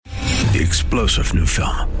The explosive new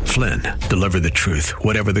film, Flynn, deliver the truth,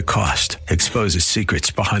 whatever the cost, exposes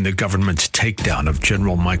secrets behind the government's takedown of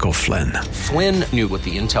General Michael Flynn. Flynn knew what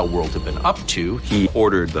the intel world had been up to. He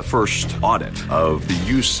ordered the first audit of the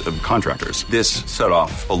use of contractors. This set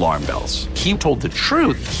off alarm bells. He told the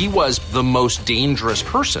truth. He was the most dangerous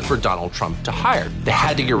person for Donald Trump to hire. They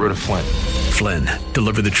had to get rid of Flynn. Flynn,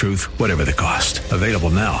 deliver the truth, whatever the cost. Available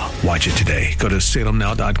now. Watch it today. Go to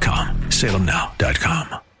salemnow.com.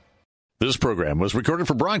 salemnow.com. This program was recorded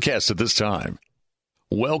for broadcast at this time.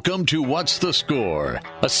 Welcome to What's the Score,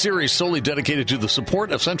 a series solely dedicated to the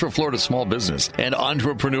support of Central Florida small business and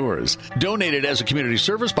entrepreneurs, donated as a community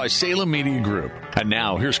service by Salem Media Group. And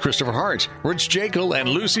now, here's Christopher Hart, Rich Jekyll, and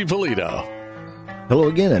Lucy Polito. Hello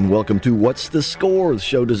again, and welcome to What's the Score, the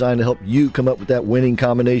show designed to help you come up with that winning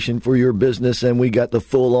combination for your business. And we got the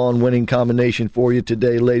full-on winning combination for you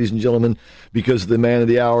today, ladies and gentlemen, because the man of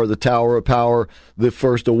the hour, the Tower of Power, the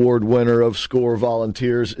first award winner of SCORE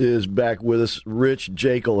Volunteers is back with us, Rich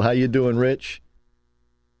Jekyll. How you doing, Rich?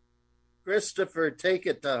 Christopher, take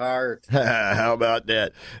it to heart. How about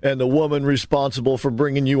that? And the woman responsible for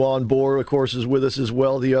bringing you on board, of course, is with us as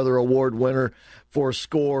well, the other award winner for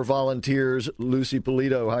SCORE Volunteers, Lucy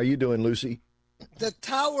Polito. How you doing, Lucy? The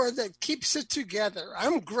tower that keeps it together.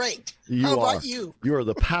 I'm great. How about you? You are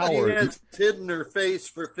the power. She has hidden her face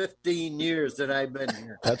for 15 years that I've been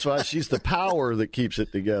here. That's why she's the power that keeps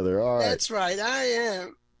it together. All right. That's right. I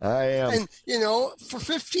am. And, you know, for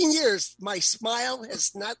 15 years, my smile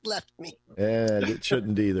has not left me. And it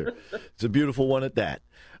shouldn't either. It's a beautiful one at that.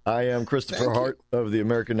 I am Christopher Hart of the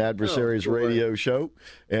American Adversaries Radio Show.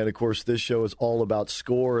 And, of course, this show is all about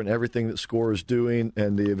SCORE and everything that SCORE is doing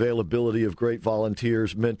and the availability of great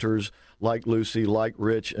volunteers, mentors like Lucy, like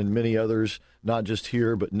Rich, and many others, not just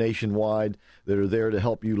here but nationwide, that are there to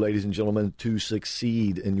help you, ladies and gentlemen, to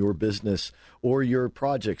succeed in your business or your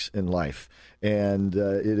projects in life. And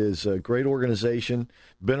it is a great organization,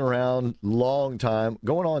 been around a long time,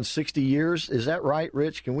 going on 60 years. Is that right,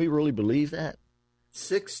 Rich? Can we really believe that?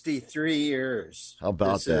 63 years. How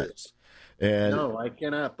about that? And no, I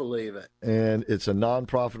cannot believe it. And it's a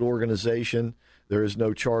nonprofit organization. There is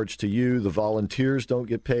no charge to you. The volunteers don't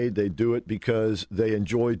get paid. They do it because they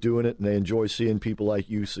enjoy doing it, and they enjoy seeing people like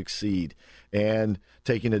you succeed and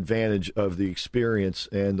taking advantage of the experience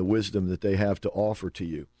and the wisdom that they have to offer to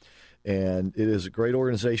you. And it is a great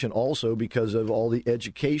organization also because of all the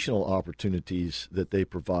educational opportunities that they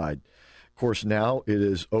provide. Of course, now it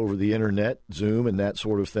is over the internet, Zoom and that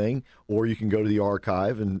sort of thing, or you can go to the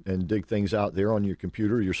archive and dig things out there on your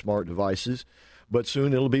computer, your smart devices. But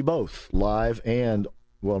soon it'll be both live and,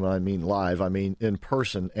 well, I mean live, I mean in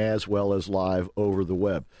person as well as live over the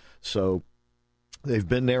web. So they've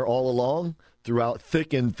been there all along throughout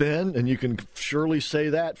thick and thin, and you can surely say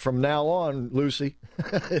that from now on, Lucy.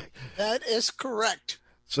 That is correct.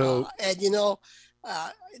 So, and, you know,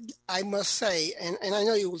 I must say, and I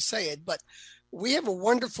know you will say it, but we have a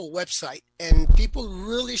wonderful website, and people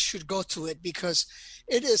really should go to it because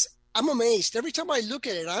it is, I'm amazed. Every time I look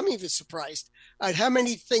at it, I'm even surprised at how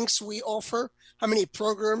many things we offer, how many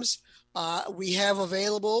programs we have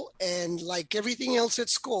available, and like everything else at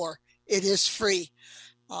SCORE, it is free.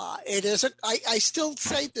 It is, I still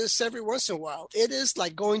say this every once in a while, it is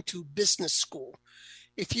like going to business school.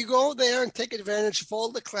 If you go there and take advantage of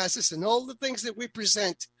all the classes and all the things that we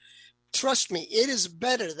present, trust me, it is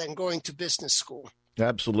better than going to business school.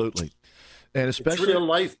 Absolutely. And especially it's real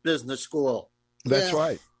life business school. That's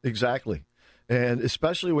right. Exactly. And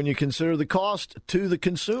especially when you consider the cost to the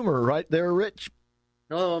consumer, right there, Rich.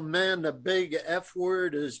 Oh, man, the big F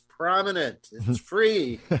word is prominent. It's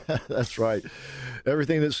free. That's right.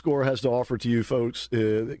 Everything that SCORE has to offer to you folks,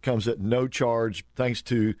 it comes at no charge, thanks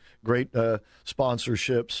to great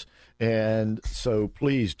sponsorships. And so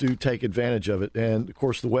please do take advantage of it. And, of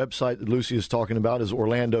course, the website that Lucy is talking about is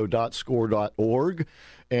orlando.score.org.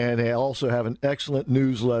 And they also have an excellent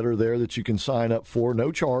newsletter there that you can sign up for,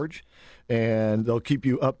 no charge. And they'll keep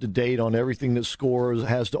you up to date on everything that SCORE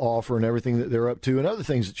has to offer and everything that they're up to and other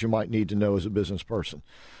things that you might need to know as a business person.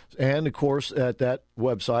 And, of course, at that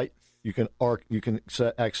website, you can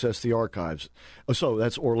access the archives. So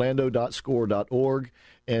that's orlando.score.org.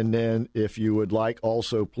 And then if you would like,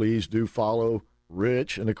 also please do follow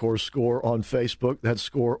Rich and, of course, SCORE on Facebook. That's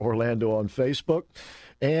SCORE Orlando on Facebook.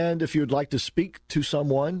 And if you would like to speak to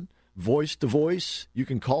someone voice to voice, you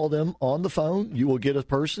can call them on the phone. You will get a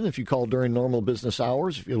person if you call during normal business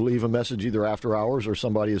hours. If you leave a message either after hours or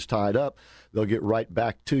somebody is tied up, they'll get right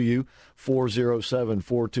back to you.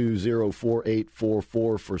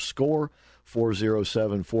 407-420-4844 for SCORE.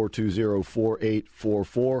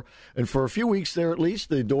 407-420-4844. And for a few weeks there at least,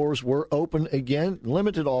 the doors were open again,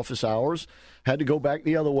 limited office hours. Had to go back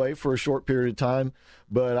the other way for a short period of time,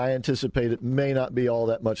 but I anticipate it may not be all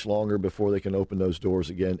that much longer before they can open those doors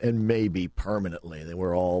again, and maybe permanently. And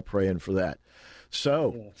we're all praying for that.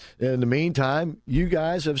 So, in the meantime, you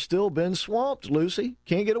guys have still been swamped, Lucy.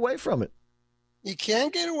 Can't get away from it. You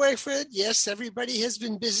can't get away from it. Yes, everybody has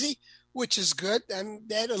been busy, which is good. And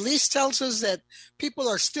that at least tells us that people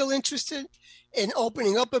are still interested in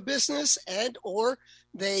opening up a business, and or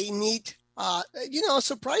they need,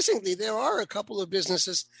 surprisingly, there are a couple of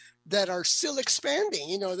businesses that are still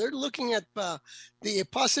expanding. They're looking at the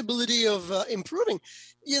possibility of improving.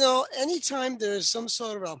 Anytime there's some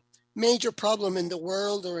sort of a major problem in the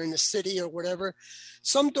world or in the city or whatever,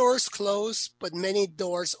 some doors close, but many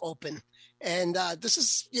doors open. And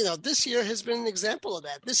this year has been an example of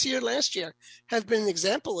that. This year, last year, have been an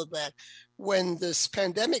example of that. When this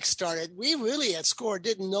pandemic started, we really at SCORE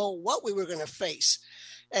didn't know what we were going to face.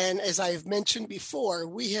 And as I've mentioned before,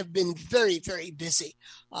 we have been very, very busy.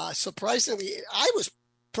 Surprisingly, I was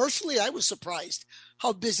surprised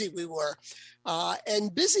how busy we were.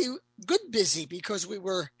 And good busy, because we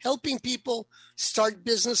were helping people start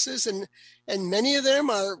businesses, and many of them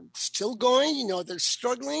are still going. They're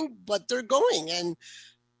struggling, but they're going. And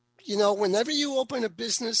whenever you open a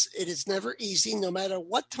business, it is never easy, no matter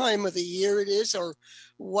what time of the year it is or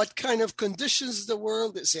what kind of conditions the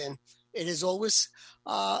world is in. It is always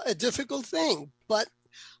a difficult thing. But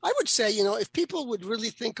I would say, if people would really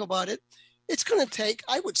think about it, it's going to take,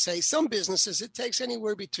 I would say, some businesses, it takes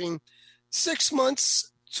anywhere between 6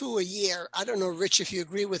 months to a year. I don't know, Rich, if you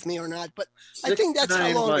agree with me or not, but I think that's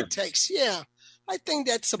how long it takes. Yeah. I think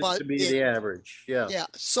that's about to be the average. Yeah. Yeah.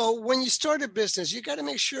 So when you start a business, you got to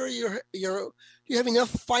make sure you have enough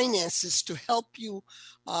finances to help you,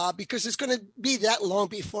 because it's going to be that long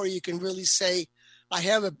before you can really say, I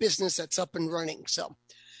have a business that's up and running. So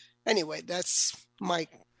anyway, that's my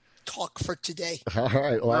talk for today. All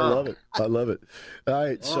right. Well, I love it. I love it. All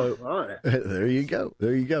right. So there you go.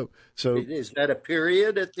 There you go. So is that a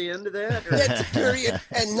period at the end of that? That's a period.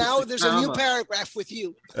 And now there's a new paragraph with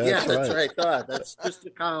you. That's what I thought. That's just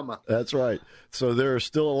a comma. That's right. So there are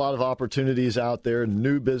still a lot of opportunities out there,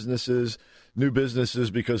 new businesses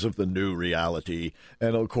because of the new reality.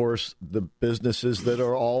 And, of course, the businesses that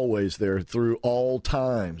are always there through all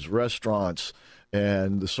times, restaurants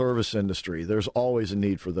and the service industry. There's always a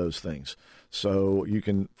need for those things. So you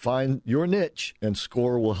can find your niche, and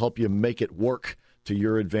SCORE will help you make it work to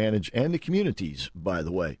your advantage, and the communities, by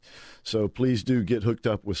the way. So please do get hooked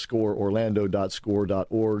up with SCORE.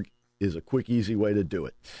 Orlando.score.org is a quick, easy way to do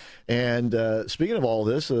it. And speaking of all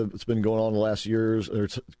this, it's been going on the last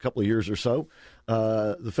couple of years or so.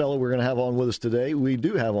 The fellow we're going to have on with us today,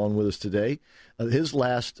 his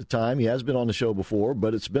last time, he has been on the show before,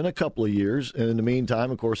 but it's been a couple of years. And in the meantime,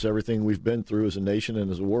 of course, everything we've been through as a nation and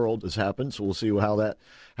as a world has happened. So we'll see how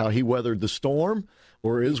he weathered the storm,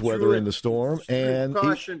 or is weathering the storm. And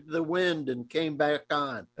cautioned the wind and came back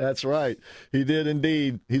on. That's right. He did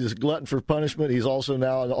indeed. He's a glutton for punishment. He's also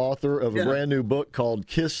now an author of a brand new book called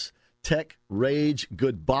Kiss Tech Rage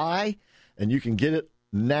Goodbye. And you can get it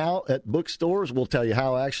now at bookstores. We'll tell you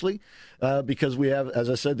how, actually, because we have, as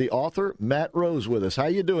I said, the author, Matt Rose, with us. How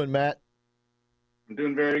you doing, Matt? I'm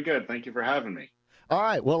doing very good. Thank you for having me. All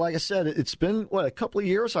right. Well, like I said, it's been, a couple of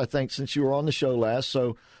years, I think, since you were on the show last.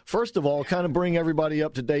 So, first of all, kind of bring everybody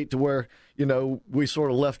up to date to where, we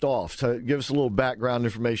sort of left off. To give us a little background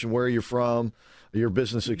information, where you're from, your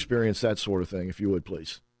business experience, that sort of thing, if you would,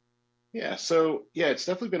 please. Yeah. So, it's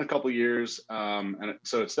definitely been a couple of years. And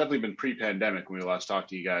so it's definitely been pre-pandemic when we last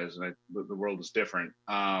talked to you guys, and the world is different.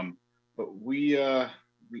 But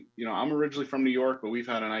I'm originally from New York, but we've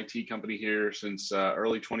had an IT company here since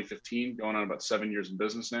early 2015, going on about 7 years in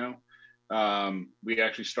business now. We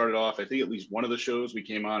actually started off, I think at least one of the shows we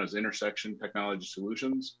came on as Intersection Technology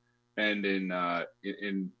Solutions. And in I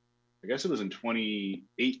guess it was in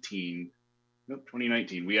 2019,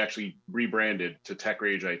 we actually rebranded to Tech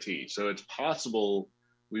Rage IT. So it's possible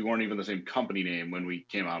we weren't even the same company name when we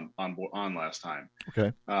came on last time.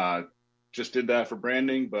 Okay. Just did that for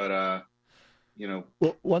branding, but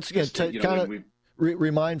well, once again,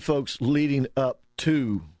 remind folks leading up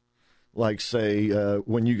to, like, say,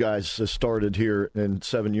 when you guys started here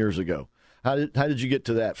 7 years ago. How did you get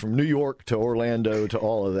to that, from New York to Orlando to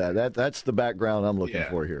all of that? That's the background I'm looking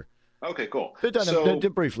for here. Okay, cool.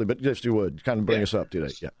 Briefly, but just you would kind of bring us up to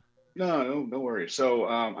date. Yeah. No worries. So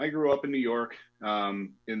I grew up in New York,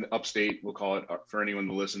 in the upstate, we'll call it, for anyone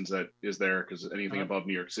that listens that is there, because anything above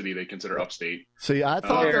New York City, they consider upstate. See, I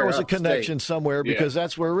thought there was a upstate connection somewhere because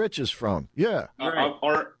that's where Rich is from. Yeah.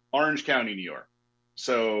 Orange County, New York.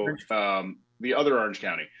 So the other Orange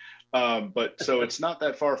County. But so it's not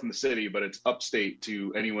that far from the city, but it's upstate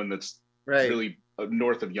to anyone that's really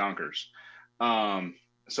north of Yonkers.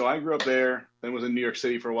 So I grew up there, then was in New York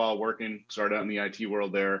City for a while working, started out in the IT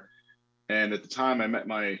world there. And at the time I met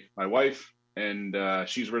my wife, and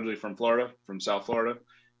she's originally from Florida, from South Florida.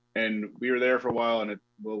 And we were there for a while, and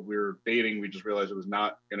we were dating. We just realized it was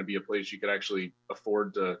not going to be a place you could actually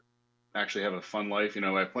afford to actually have a fun life. You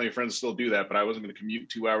know, I have plenty of friends that still do that, but I wasn't going to commute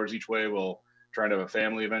 2 hours each way while trying to have a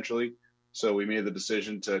family eventually. So we made the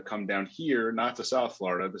decision to come down here, not to South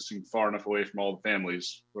Florida. This seemed far enough away from all the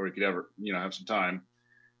families where we could ever, have some time.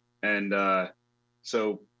 And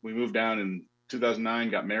so we moved down in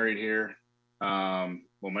 2009, got married here.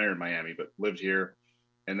 Married in Miami, but lived here,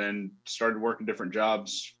 and then started working different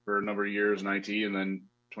jobs for a number of years in IT, and then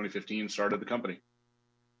 2015 started the company.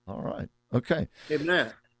 All right. Okay. Hey,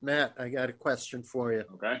 Matt, I got a question for you.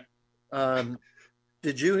 Okay.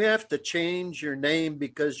 Did you have to change your name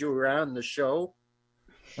because you were on the show?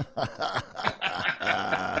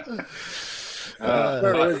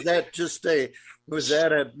 Or was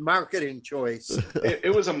that a marketing choice?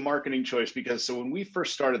 It was a marketing choice because when we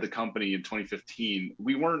first started the company in 2015,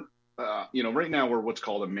 we weren't, right now we're what's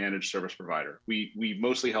called a managed service provider. We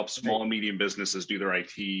mostly help small and medium businesses do their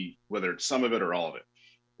IT, whether it's some of it or all of it.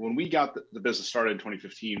 When we got the business started in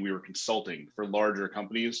 2015, we were consulting for larger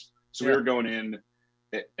companies. So we were going in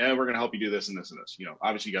and we're going to help you do this and this and this.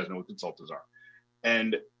 Obviously you guys know what consultants are.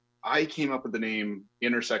 And I came up with the name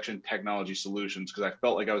Intersection Technology Solutions because I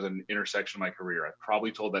felt like I was at an intersection of my career. I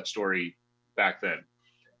probably told that story back then,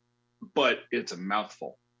 but it's a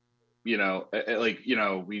mouthful. Our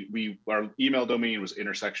email domain was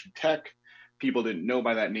Intersection Tech. People didn't know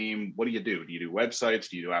by that name. What do you do? Do you do websites?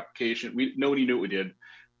 Do you do application? Nobody knew what we did,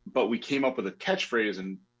 but we came up with a catchphrase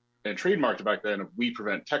and trademarked back then of "We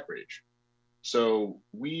Prevent Tech Rage." So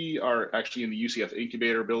we are actually in the UCF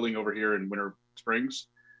incubator building over here in Winter Springs.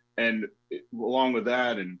 And along with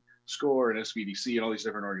that and SCORE and SVDC and all these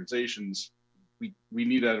different organizations, we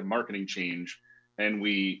needed a marketing change. And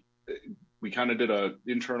we kind of did a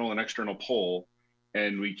internal and external poll,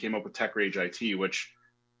 and we came up with Tech Rage IT, which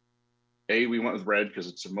we went with red because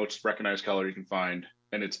it's the most recognized color you can find.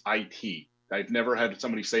 And it's IT. I've never had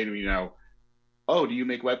somebody say to me "Oh, do you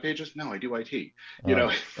make web pages?" No, I do IT.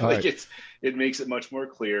 It makes it much more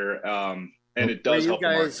clear. And it does help the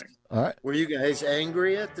marketing. All right. Were you guys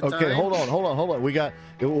angry at the time? Okay, hold on.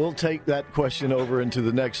 We'll take that question over into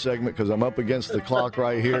the next segment because I'm up against the clock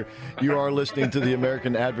right here. You are listening to the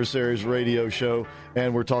American Adversaries Radio Show,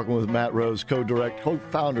 and we're talking with Matt Rose,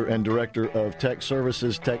 co-founder and director of Tech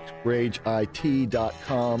Services.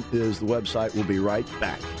 TechRageIT.com is the website. We'll be right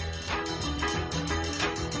back.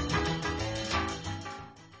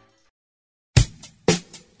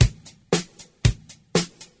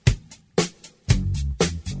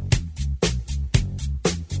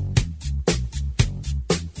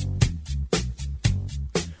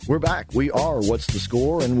 We're back. We are What's the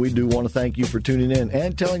Score, and we do want to thank you for tuning in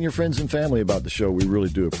and telling your friends and family about the show. We really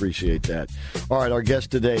do appreciate that. All right, our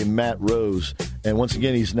guest today, Matt Rose, and once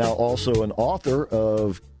again, he's now also an author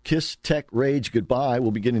of Kiss Tech Rage Goodbye.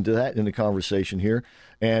 We'll be getting to that in the conversation here.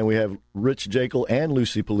 And we have Rich Jekyll and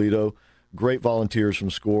Lucy Polito, great volunteers from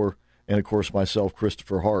SCORE, and, of course, myself,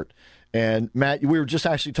 Christopher Hart. And, Matt, we were just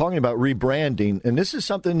actually talking about rebranding, and this is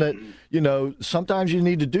something that, sometimes you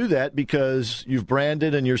need to do that because you've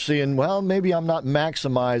branded and you're seeing, well, maybe I'm not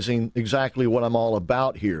maximizing exactly what I'm all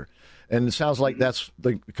about here. And it sounds like that's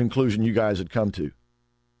the conclusion you guys had come to.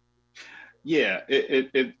 Yeah,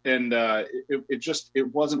 it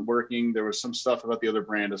wasn't working. There was some stuff about the other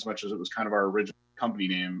brand as much as it was kind of our original company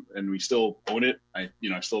name, and we still own it. I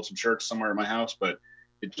still have some shirts somewhere in my house, but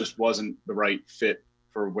it just wasn't the right fit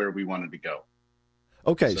for where we wanted to go.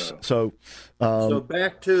 Okay, so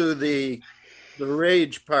back to the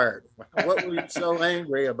rage part. What were you so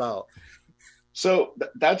angry about? So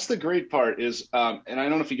that's the great part is, and I don't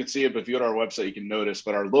know if you can see it, but if you go to our website, you can notice,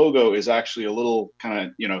 but our logo is actually a little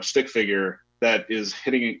kind of, stick figure that is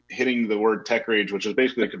hitting the word Tech Rage, which is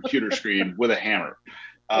basically a computer screen with a hammer.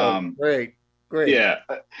 Great. Yeah.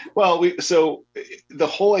 Well, so the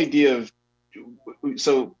whole idea of,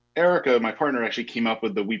 Erica, my partner, actually came up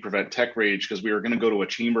with the We Prevent Tech Rage because we were going to go to a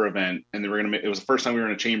chamber event, and it was the first time we were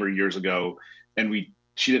in a chamber years ago, and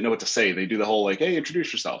she didn't know what to say. They do the whole hey,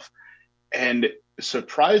 introduce yourself. And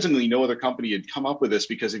surprisingly, no other company had come up with this,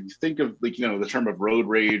 because if you think of the term of road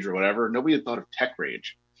rage or whatever, nobody had thought of tech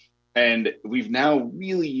rage. And we've now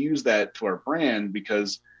really used that to our brand,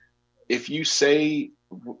 because if you say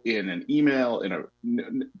in an email,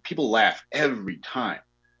 people laugh every time.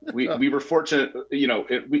 We were fortunate,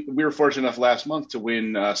 we were fortunate enough last month to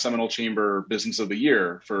win Seminole Chamber Business of the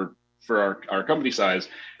Year for our company size.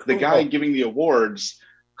 The guy giving the awards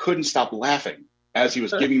couldn't stop laughing as he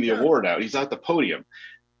was giving the award out. He's at the podium.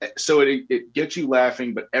 So it gets you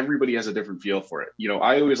laughing, but everybody has a different feel for it.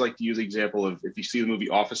 I always like to use the example of, if you see the movie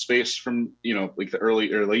Office Space from, like the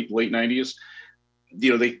early or late 90s,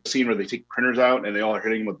 they scene where they take printers out and they all are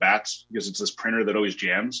hitting them with bats because it's this printer that always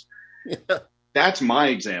jams. Yeah. That's my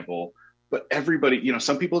example. But everybody,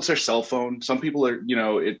 some people it's their cell phone. Some people are,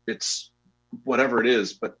 it's whatever it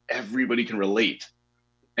is, but everybody can relate.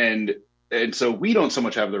 And so we don't so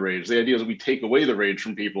much have the rage. The idea is we take away the rage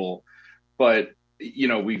from people, but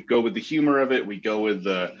we go with the humor of it. We go with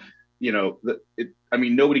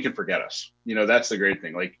nobody can forget us. That's the great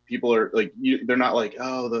thing. Like, people are like, they're not like,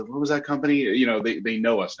 oh, what was that company? They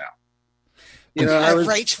know us now. I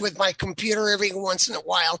rage with my computer every once in a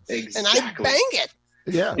while, and I bang it.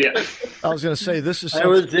 Yeah. I was going to say, this is. I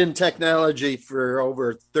was in technology for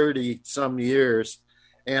over 30 some years,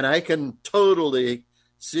 and I can totally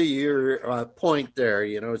see your point there.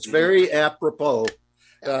 It's very apropos,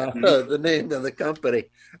 the name of the company.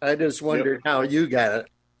 I just wondered how you got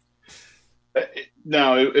it.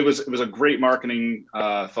 No, it was a great marketing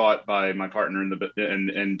thought by my partner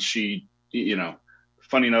and she,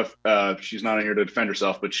 funny enough, she's not here to defend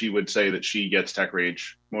herself, but she would say that she gets tech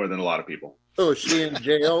rage more than a lot of people. Oh, is she in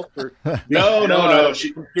jail for no,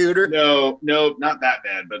 computer? No, not that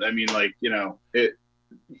bad. But I mean,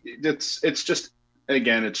 it's just,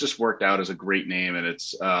 again, it's just worked out as a great name, and it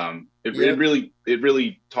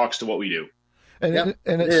really talks to what we do. And it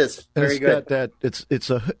is very good. It's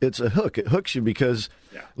a hook. It hooks you because,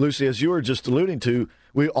 Lucy, as you were just alluding to,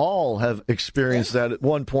 we all have experienced that at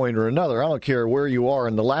one point or another. I don't care where you are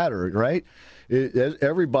in the ladder, right?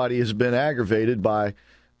 Everybody has been aggravated by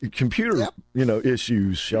computer,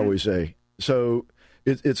 issues, shall we say? So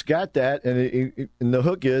it's got that, and the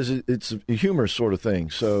hook is it's a humor sort of thing.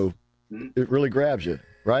 So it really grabs you,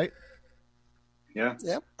 right? Yeah.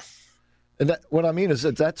 Yep. And what I mean is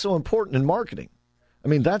that's so important in marketing. I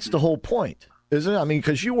mean, that's the whole point, isn't it? I mean,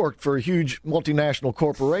 because you worked for a huge multinational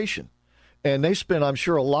corporation, and they spend, I'm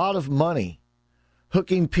sure, a lot of money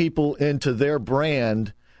hooking people into their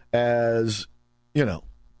brand as, you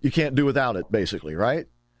can't do without it, basically, right?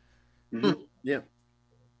 Mm-hmm. Yeah.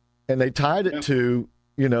 And they tied it to,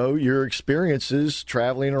 your experiences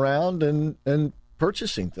traveling around and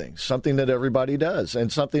purchasing things, something that everybody does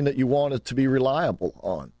and something that you want it to be reliable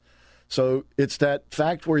on. So it's that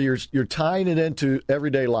fact where you're tying it into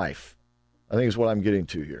everyday life, I think is what I'm getting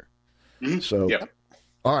to here. Mm-hmm. So,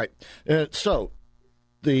 all right. So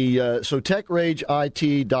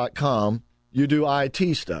TechRageIT.com, you do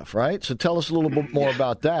IT stuff, right? So tell us a little bit more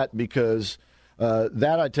about that, because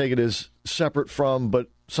that, I take it, is separate from but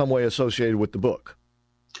some way associated with the book.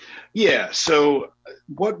 Yeah. So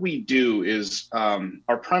what we do is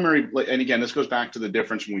our primary, and again, this goes back to the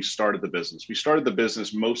difference when we started the business. We started the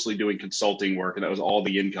business mostly doing consulting work, and that was all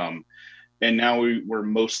the income. And now we're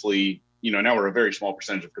mostly, now we're a very small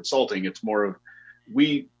percentage of consulting. It's more of,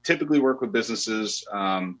 we typically work with businesses,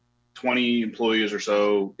 20 employees or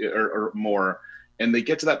so or more, and they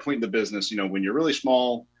get to that point in the business, when you're really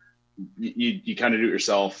small, you kind of do it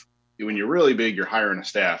yourself. When you're really big, you're hiring a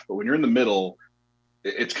staff. But when you're in the middle,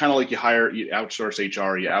 it's kind of like you outsource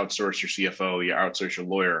HR, you outsource your CFO, you outsource your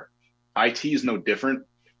lawyer. IT is no different.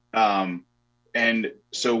 And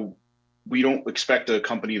so we don't expect a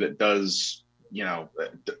company that does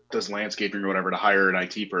landscaping or whatever to hire an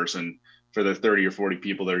IT person for the 30 or 40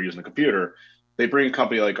 people that are using the computer. They bring a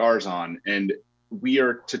company like ours on, and we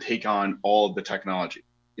are to take on all of the technology.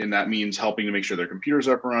 And that means helping to make sure their computers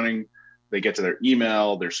are up and running. They get to their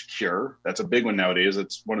email, they're secure. That's a big one nowadays.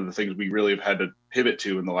 That's one of the things we really have had to pivot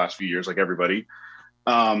to in the last few years, like everybody.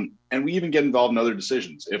 And we even get involved in other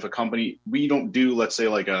decisions. If a company, we don't do, let's say,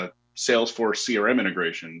 like a Salesforce CRM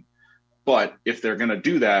integration, but if they're going to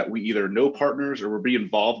do that, we either know partners or we'll be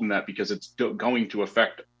involved in that because it's going to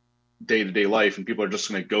affect day-to-day life, and people are just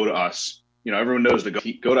going to go to us. Everyone knows to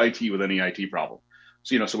go to IT with any IT problem.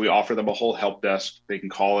 So, so we offer them a whole help desk. They can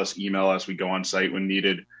call us, email us. We go on site when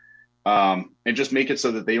needed. And just make it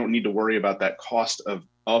so that they don't need to worry about that cost of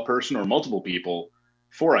a person or multiple people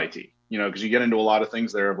for IT, because you get into a lot of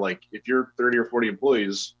things there of like, if you're 30 or 40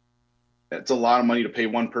 employees, that's a lot of money to pay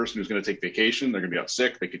one person who's going to take vacation. They're going to be out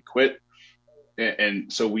sick. They could quit.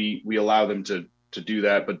 And so we allow them to to do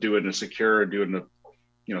that, but do it in a secure, do it in a,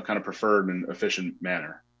 kind of preferred and efficient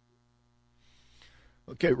manner.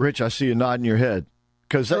 Okay, Rich, I see you nodding your head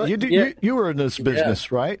because you were in this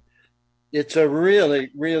business, right? It's a really,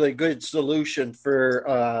 really good solution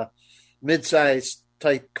for mid-sized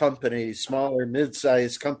type companies, smaller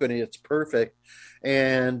mid-sized company. It's perfect.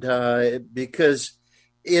 And because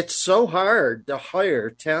it's so hard to hire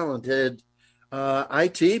talented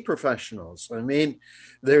IT professionals. I mean,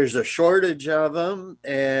 there's a shortage of them,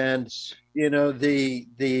 and the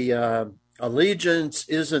allegiance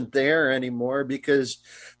isn't there anymore because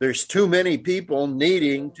there's too many people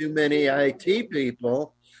needing too many IT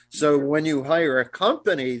people. So when you hire a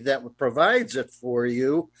company that provides it for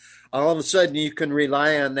you, all of a sudden you can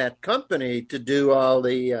rely on that company to do all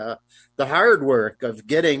the hard work of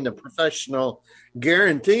getting the professional,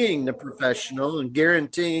 guaranteeing the professional, and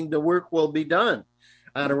guaranteeing the work will be done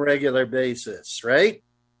on a regular basis, right,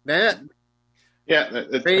 Matt? Yeah,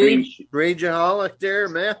 rageaholic there,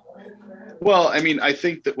 Matt. Well, I mean, I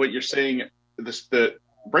think that what you're saying, that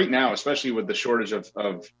right now, especially with the shortage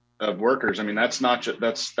of workers, I mean, that's not just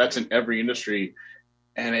that's in every industry,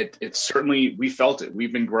 and it's certainly, we felt it.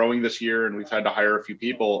 We've been growing this year, and we've had to hire a few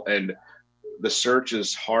people, and the search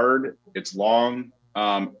is hard, it's long,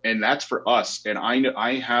 and that's for us. And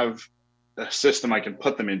I have a system I can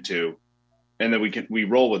put them into, and then we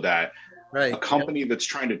roll with that. Right. A company that's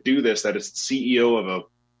trying to do this, that is the CEO of a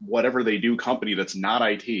whatever they do company that's not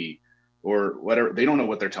IT or whatever, they don't know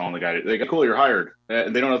what they're telling the guy. They go, cool, you're hired.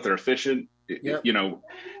 And they don't know if they're efficient, and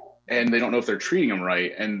they don't know if they're treating them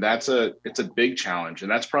right. And it's a big challenge. And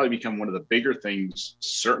that's probably become one of the bigger things,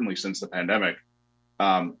 certainly since the pandemic.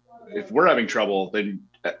 If we're having trouble, then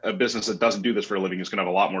a business that doesn't do this for a living is going to have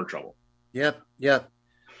a lot more trouble. Yep.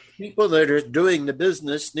 People that are doing the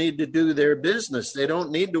business need to do their business. They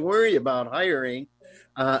don't need to worry about hiring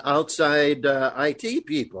outside IT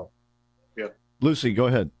people. Yeah. Lucy, go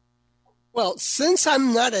ahead. Well, since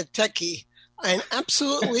I'm not a techie, I'm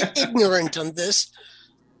absolutely ignorant on this.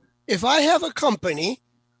 If I have a company,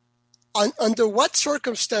 under what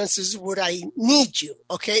circumstances would I need you?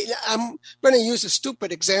 Okay, I'm going to use a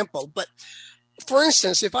stupid example, but for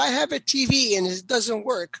instance, if I have a TV and it doesn't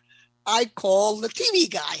work, I call the TV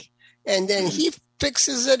guy, and then he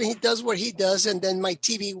fixes it, and he does what he does, and then my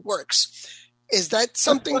TV works. Is that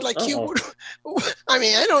something like you would? I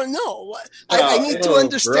mean, I don't know. I need to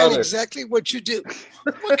understand exactly what you do.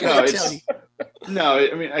 What can I tell you? No,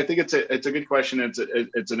 I mean, I think it's a good question.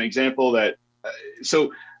 It's an example that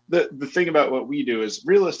so the thing about what we do is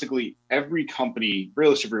realistically, every company,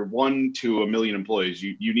 realistically 1 to 1 million employees,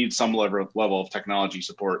 you need some level of technology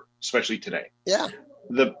support, especially today. Yeah.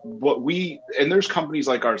 And there's companies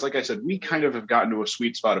like ours, like I said, we kind of have gotten to a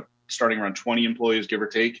sweet spot of starting around 20 employees, give or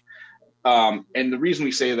take. And the reason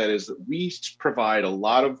we say that is that we provide a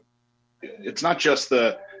lot of, it's not just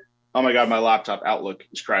the, oh my God, my laptop Outlook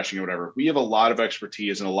is crashing or whatever. We have a lot of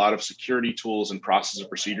expertise and a lot of security tools and processes and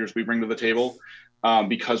procedures we bring to the table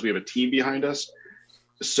because we have a team behind us.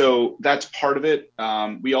 So that's part of it.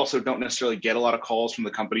 We also don't necessarily get a lot of calls from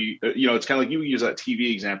the company. It's kind of like you use that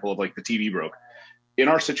TV example of like the TV broke. In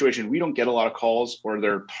our situation, we don't get a lot of calls, or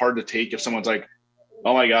they're hard to take if someone's like,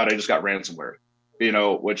 oh my God, I just got ransomware,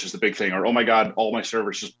 which is the big thing. Or, oh my God, all my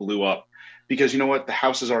servers just blew up. Because you know what? The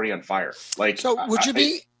house is already on fire. So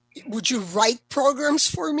would you write programs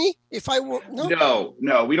for me if I were? No, we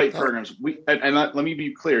don't write programs. Let me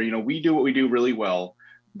be clear. We do what we do really well.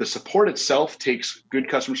 The support itself takes good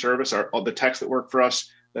customer service. All the techs that work for us,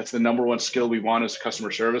 that's the number one skill we want is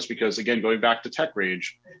customer service. Because again, going back to Tech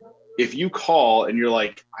Rage, if you call and you're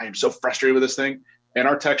like, I am so frustrated with this thing, and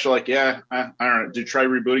our techs are like, yeah, I don't know, did you try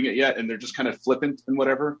rebooting it yet? And they're just kind of flippant and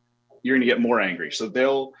whatever, you're going to get more angry. So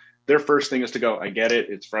their first thing is to go, I get it,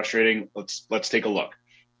 it's frustrating, let's take a look.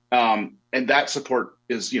 And that support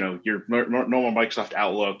is, your normal Microsoft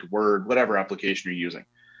Outlook, Word, whatever application you're using.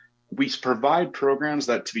 We provide programs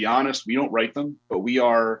that, to be honest, we don't write them, but we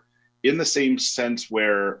are in the same sense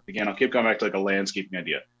where, again, I'll keep going back to like a landscaping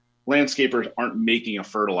idea. Landscapers aren't making a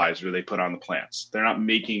fertilizer they put on the plants. They're not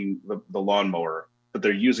making the lawnmower, but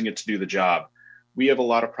they're using it to do the job. We have a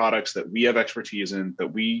lot of products that we have expertise in,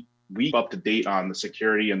 that we up to date on the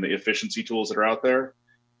security and the efficiency tools that are out there.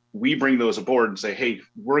 We bring those aboard and say, hey,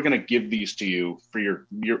 we're going to give these to you for your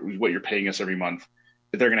what you're paying us every month.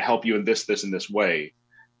 They're going to help you in this, and this way.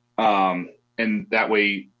 And that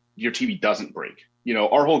way your TV doesn't break.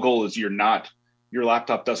 Our whole goal is your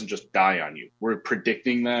laptop doesn't just die on you. We're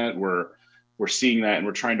predicting that, we're seeing that, and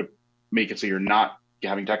we're trying to make it so you're not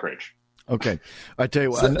having tech rage. Okay. I tell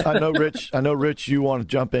you what, I know, Rich, you want to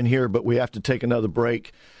jump in here, but we have to take another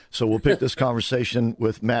break. So we'll pick this conversation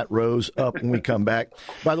with Matt Rose up when we come back.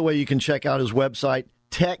 By the way, you can check out his website,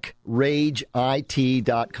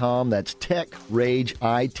 techrageit.com. That's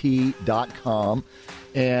techrageit.com.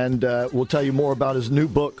 And we'll tell you more about his new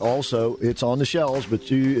book also. It's on the shelves, but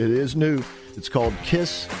it is new. It's called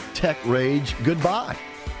Kiss Tech Rage Goodbye.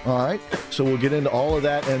 All right. So we'll get into all of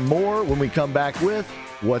that and more when we come back with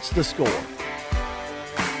What's the Score?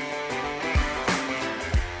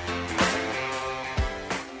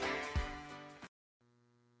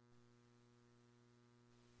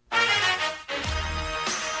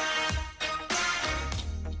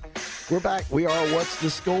 We're back. We are What's the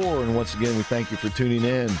Score? And once again, we thank you for tuning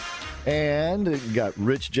in. And you got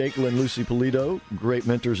Rich Jekyll and Lucy Polito, great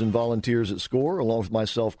mentors and volunteers at SCORE, along with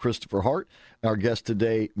myself, Christopher Hart. Our guest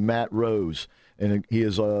today, Matt Rose. And he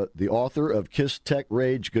is the author of Kiss Tech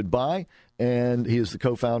Rage Goodbye, and he is the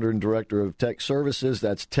co-founder and director of Tech Services.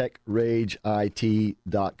 That's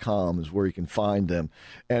techrageit.com is where you can find them.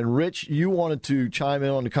 And Rich, you wanted to chime in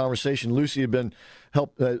on the conversation. Lucy had been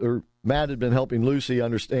Matt had been helping Lucy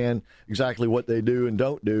understand exactly what they do and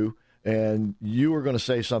don't do, and you were going to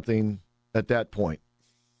say something at that point.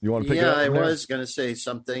 You want to pick it up? Yeah, I was going to say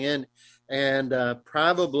something, and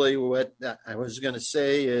probably what I was going to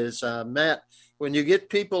say is, Matt, when you get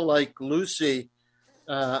people like Lucy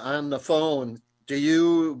on the phone, do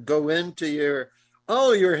you go into you're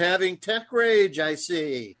having tech rage, I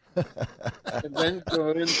see, and then go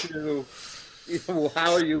into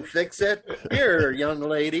how you fix it? Here, young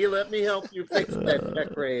lady, let me help you fix that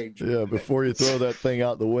tech rage. Yeah, before you throw that thing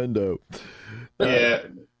out the window. Yeah.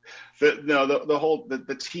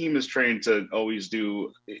 The team is trained to always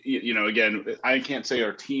do, again, I can't say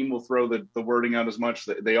our team will throw the wording out as much.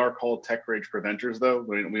 They are called tech rage preventers, though.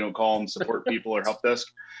 We don't call them support people or help desk.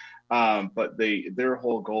 But their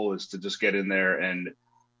whole goal is to just get in there and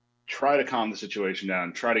try to calm the situation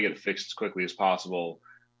down, try to get it fixed as quickly as possible.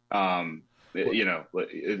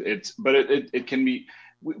 It can be,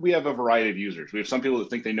 we have a variety of users. We have some people that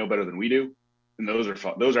think they know better than we do. And those are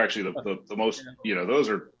actually the most, those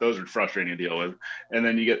are frustrating to deal with. And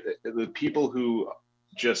then you get the people who are,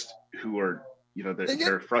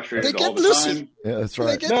 they're frustrated all the time. Yeah, that's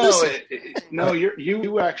right.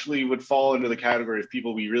 You actually would fall into the category of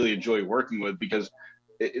people we really enjoy working with, because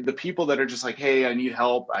the people that are just like, hey, I need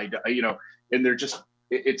help. And they're just,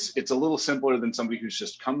 it's a little simpler than somebody who's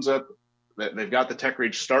just comes up, that they've got the tech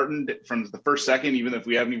rage starting from the first second, even if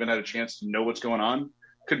we haven't even had a chance to know what's going on.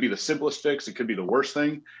 Could be the simplest fix. It could be the worst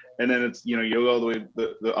thing. And then it's, you go all the way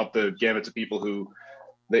up the gamut to people who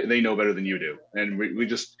they know better than you do. And we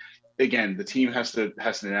just, again, the team has to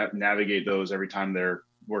navigate those every time they're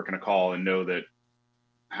working a call and know that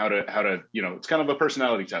how to, it's kind of a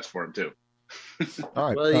personality test for them too.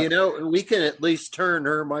 All right. Well, we can at least turn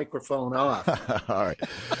her microphone off. All right.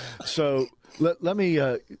 So let me,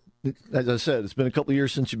 as I said, it's been a couple of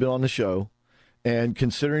years since you've been on the show, and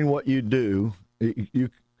considering what you do,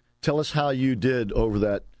 you tell us how you did over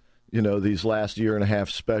that, these last year and a half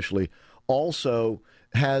especially. Also,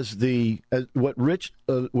 has what Rich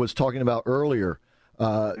was talking about earlier,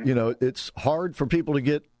 it's hard for people to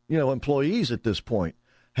get, employees at this point.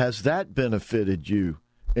 Has that benefited you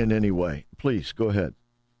in any way? Please, go ahead.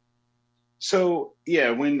 So, yeah,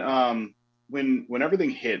 when everything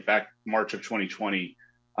hit back March of 2020,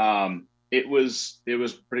 it was a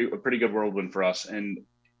pretty good whirlwind for us. And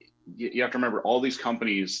you have to remember, all these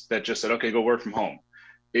companies that just said, okay, go work from home.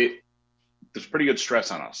 There's pretty good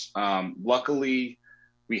stress on us. Luckily,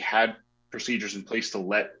 we had procedures in place to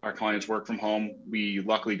let our clients work from home. We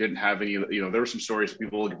luckily didn't have any, there were some stories of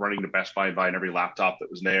people running to Best Buy and buying every laptop that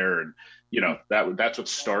was there. And, that's what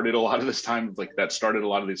started a lot of this time. That started a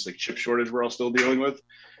lot of this chip shortage we're all still dealing with.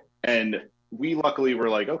 And we luckily were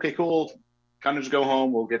like, okay, cool. Kind of just go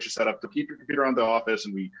home. We'll get you set up to keep your computer on the office.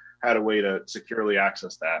 And we had a way to securely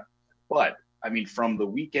access that. But from the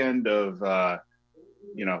weekend of, kind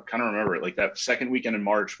of remember it, that second weekend in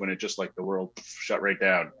March when it just the world shut right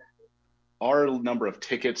down, our number of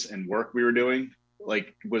tickets and work we were doing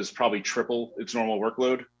was probably triple its normal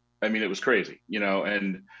workload. It was crazy,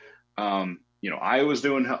 and, I was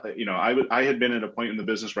doing, I had been at a point in the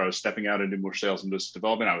business where I was stepping out into more sales and business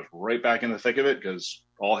development. I was right back in the thick of it because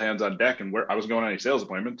all hands on deck, and I wasn't going on any sales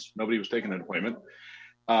appointments. Nobody was taking an appointment.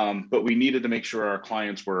 But we needed to make sure our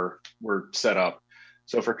clients were set up.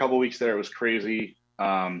 So for a couple of weeks there, it was crazy.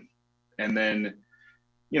 And then,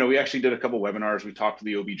 we actually did a couple of webinars. We talked to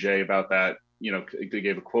the OBJ about that. They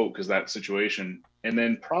gave a quote because that situation. And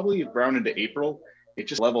then probably around into April, it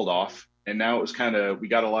just leveled off. And now it was we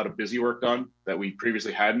got a lot of busy work done that we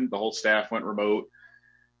previously hadn't. The whole staff went remote.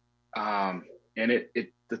 and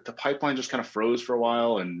the pipeline just kind of froze for a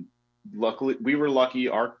while. And luckily, we were lucky.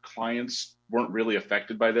 Our clients weren't really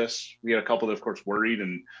affected by this. We had a couple that, of course, worried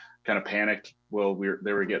and kind of panicked. Well,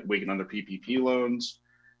 they were waiting on their PPP loans.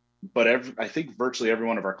 But I think virtually every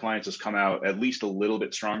one of our clients has come out at least a little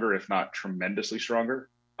bit stronger, if not tremendously stronger,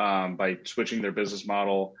 by switching their business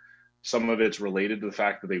model. Some of it's related to the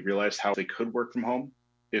fact that they realized how they could work from home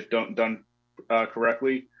if done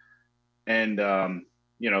correctly. And,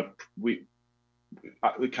 we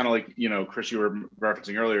kind of like, Chris, you were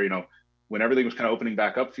referencing earlier, when everything was kind of opening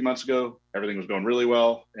back up a few months ago, everything was going really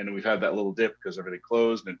well. And we've had that little dip because everything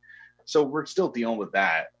closed. And so we're still dealing with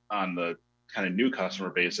that on the kind of new customer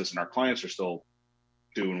basis, and our clients are still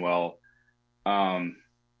doing well. And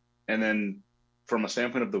then from a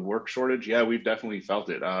standpoint of the work shortage, yeah, we've definitely felt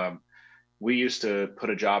it. We used to put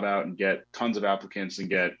a job out and get tons of applicants and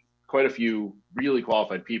get quite a few really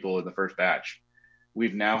qualified people in the first batch.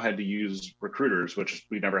 We've now had to use recruiters, which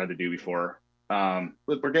we never had to do before.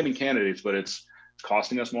 We're getting candidates, but it's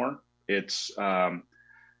costing us more. It's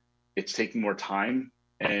taking more time,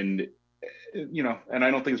 and and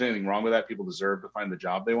I don't think there's anything wrong with that. People deserve to find the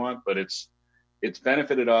job they want, but it's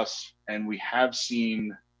benefited us. And we have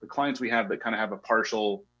seen the clients we have that kind of have a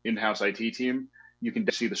partial in-house IT team. You can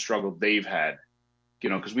see the struggle they've had,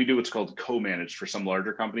 because we do what's called co-managed for some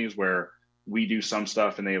larger companies where we do some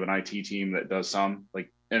stuff and they have an IT team that does some,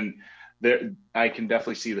 and I can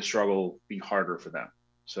definitely see the struggle be harder for them.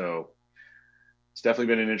 So it's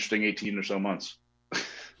definitely been an interesting 18 or so months.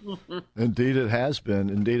 Indeed it has been.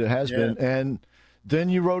 And then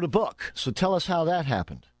you wrote a book. So tell us how that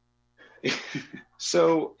happened.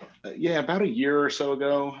 So, about a year or so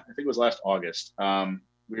ago, I think it was last August,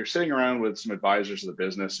 we were sitting around with some advisors of the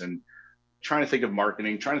business and trying to think of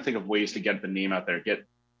marketing, trying to think of ways to get the name out there, get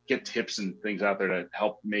tips and things out there to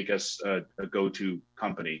help make us a go-to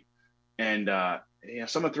company. And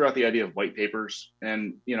someone threw out the idea of white papers.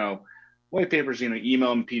 And, white papers, email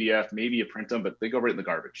them PDF, maybe you print them, but they go right in the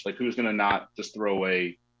garbage. Like, who's going to not just throw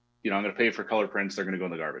away, I'm going to pay for color prints, they're going to go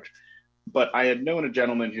in the garbage. But I had known a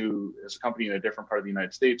gentleman who is a company in a different part of the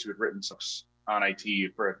United States who had written books on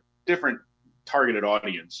IT for a different targeted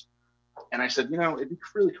audience. And I said, it'd be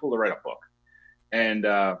really cool to write a book. And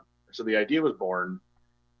so the idea was born,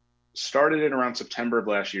 started in around September of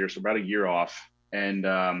last year, so about a year off. And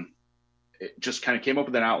it just kind of came up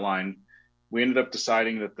with an outline. We ended up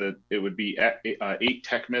deciding that it would be 8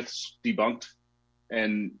 tech myths debunked,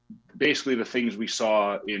 and basically the things we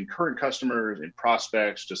saw in current customers and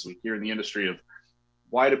prospects, just like here in the industry, of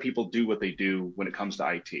why do people do what they do when it comes to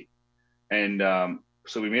IT. And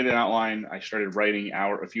so we made an outline. I started writing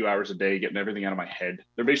a few hours a day, getting everything out of my head.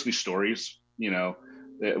 They're basically stories,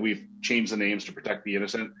 we've changed the names to protect the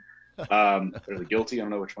innocent or the guilty. I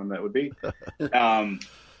don't know which one that would be.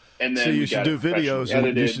 And then you should do videos.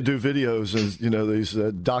 You should do videos as these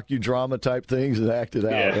docudrama type things and act it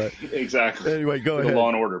out. Yeah, right? Exactly. Anyway, go ahead. Law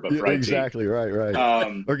and Order, but for exactly IT.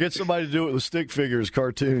 Right. Or get somebody to do it with stick figures,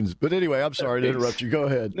 cartoons. But anyway, I'm sorry to interrupt you. Go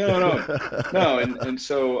ahead. No. And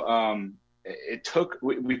so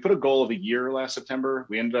we put a goal of a year last September.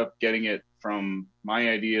 We ended up getting it from my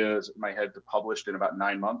ideas in my head to published in about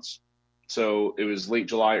 9 months. So it was late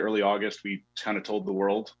July, early August. We kind of told the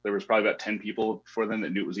world. There was probably about 10 people before then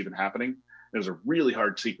that knew it was even happening. It was a really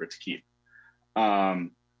hard secret to keep. So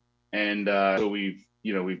we've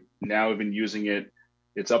now been using it.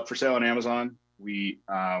 It's up for sale on Amazon. We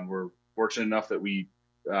were fortunate enough that we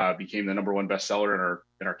became the #1 bestseller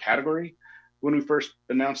in our category when we first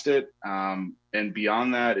announced it. And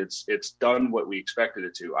beyond that, it's done what we expected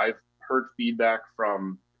it to. I've heard feedback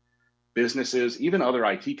from businesses, even other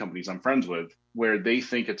IT companies I'm friends with, where they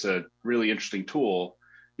think it's a really interesting tool,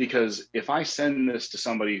 because if I send this to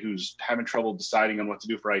somebody who's having trouble deciding on what to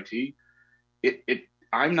do for IT,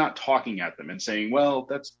 I'm not talking at them and saying, well,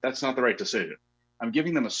 that's not the right decision. I'm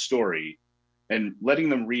giving them a story and letting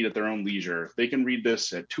them read at their own leisure. They can read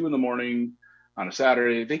this at 2 a.m. on a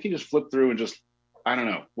Saturday. They can just flip through and just, I don't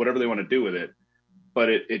know, whatever they want to do with it. But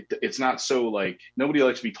it's not so like, nobody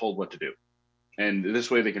likes to be told what to do. And this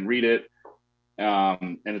way they can read it.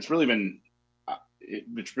 And it's really been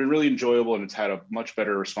really enjoyable, and it's had a much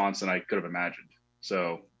better response than I could have imagined.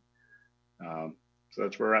 So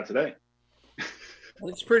that's where we're at today.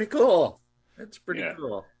 That's pretty cool.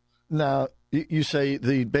 Cool. Now, you say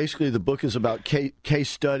basically the book is about case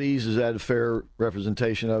studies. Is that a fair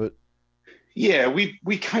representation of it? Yeah,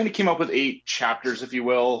 we kind of came up with 8 chapters, if you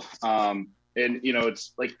will. And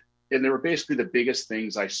it's like, and they were basically the biggest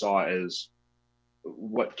things I saw as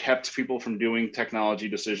what kept people from doing technology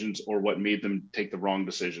decisions or what made them take the wrong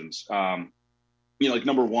decisions. Like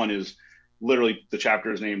number 1 is literally the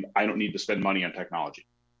chapter is named, "I don't need to spend money on technology."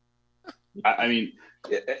 I mean,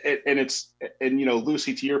 and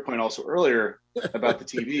Lucy, to your point also earlier about the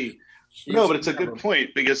TV, no, but it's a good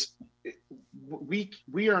point, because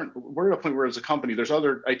we're at a point where, as a company, there's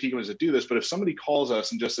other IT companies that do this, but if somebody calls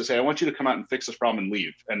us and just to say, "I want you to come out and fix this problem and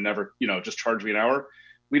leave," and never, just charge me an hour,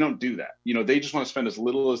 we don't do that. They just want to spend as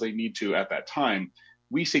little as they need to at that time.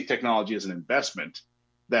 We see technology as an investment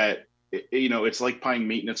that, it's like buying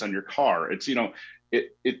maintenance on your car. It's,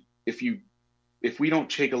 if we don't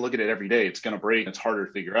take a look at it every day, it's going to break. It's harder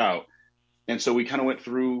to figure out. And so we kind of went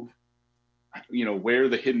through, where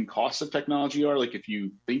the hidden costs of technology are. Like, if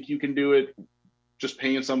you think you can do it, just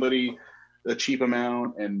paying somebody a cheap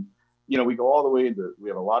amount. And, we go all the way into, we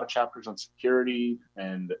have a lot of chapters on security,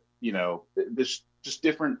 and, there's just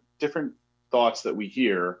different thoughts that we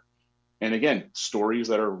hear. And again, stories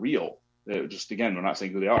that are real. Again, we're not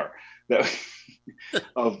saying who they are,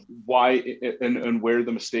 of why and where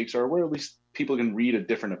the mistakes are, where at least people can read a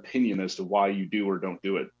different opinion as to why you do or don't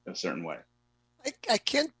do it a certain way. I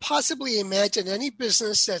can't possibly imagine any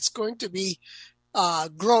business that's going to be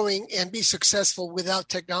growing and be successful without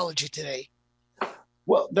technology today.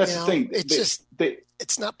 Well, that's the thing.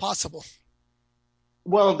 It's not possible.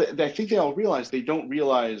 Well, I think they all realize, they don't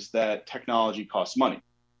realize that technology costs money,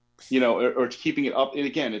 or keeping it up. And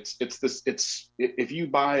again, it's if you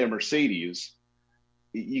buy a Mercedes,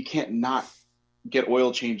 you can't not get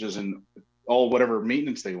oil changes and all whatever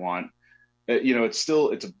maintenance they want. It's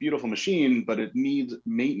a beautiful machine, but it needs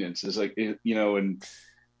maintenance. It's like, and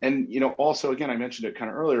also, again, I mentioned it kind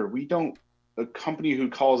of earlier. A company who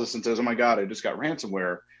calls us and says, "Oh my God, I just got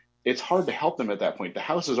ransomware," it's hard to help them at that point. The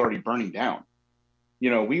house is already burning down.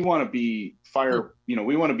 We want to be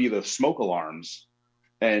we want to be the smoke alarms,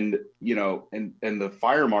 and the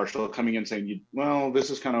fire marshal coming in saying, "Well, this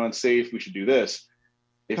is kind of unsafe. We should do this."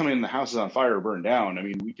 If coming in, the house is on fire or burned down, I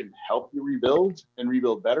mean, we can help you rebuild and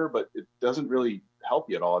rebuild better, but it doesn't really help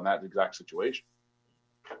you at all in that exact situation.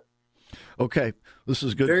 Okay, this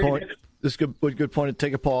is a good point. This is a good point to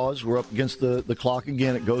take a pause. We're up against the clock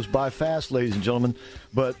again. It goes by fast, ladies and gentlemen.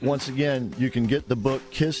 But once again, you can get the book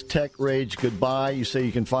Kiss Tech Rage Goodbye. You say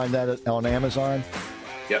you can find that on Amazon?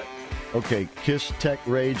 Yep. Okay, Kiss Tech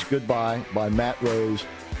Rage Goodbye by Matt Rose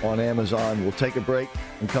on Amazon. We'll take a break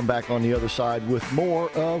and come back on the other side with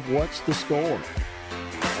more of What's the Score?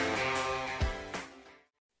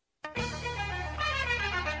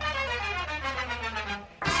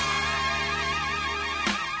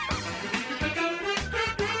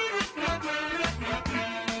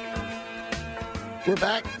 We're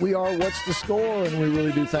back. We are What's the Score? And we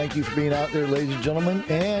really do thank you for being out there, ladies and gentlemen.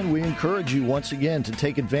 And we encourage you once again to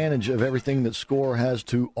take advantage of everything that Score has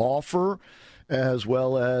to offer, as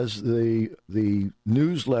well as the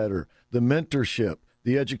newsletter, the mentorship,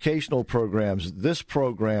 the educational programs, this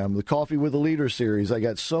program, the Coffee with a Leader series. I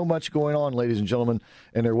got so much going on, ladies and gentlemen,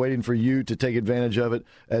 and they're waiting for you to take advantage of it,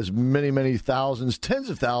 as many, many thousands, tens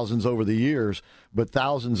of thousands over the years, but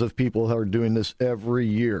thousands of people are doing this every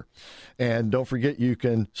year. And don't forget, you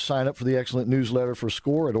can sign up for the excellent newsletter for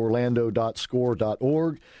Score at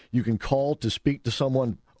orlando.score.org. You can call to speak to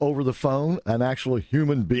someone over the phone, an actual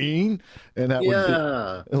human being, and that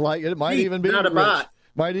would be like, it might even be not a bot.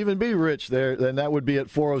 Might even be Rich there, then that would be at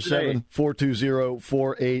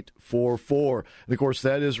 407-420-4844. And, of course,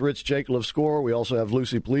 that is Rich Jekyll of Score. We also have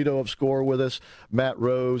Lucy Polito of Score with us, Matt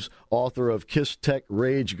Rose, author of Kiss Tech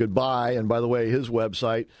Rage Goodbye. And, by the way, his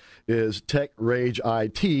website is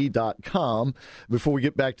techrageit.com. Before we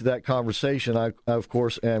get back to that conversation, I of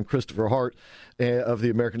course, am Christopher Hart of the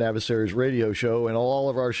American Adversaries radio show, and all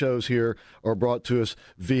of our shows here are brought to us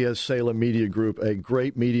via Salem Media Group, a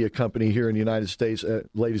great media company here in the United States,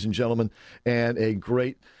 ladies and gentlemen, and a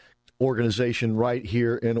great organization right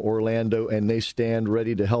here in Orlando, and they stand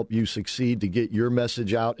ready to help you succeed, to get your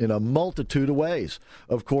message out in a multitude of ways.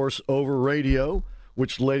 Of course, over radio,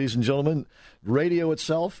 which, ladies and gentlemen, radio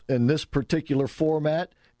itself in this particular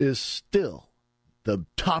format is still the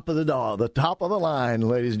top of the dog, the top of the line,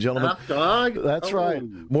 ladies and gentlemen. Top dog? That's right.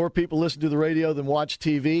 More people listen to the radio than watch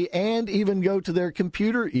TV, and even go to their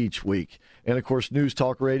computer each week. And, of course, news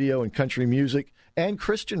talk radio and country music and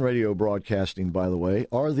Christian radio broadcasting, by the way,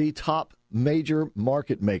 are the top major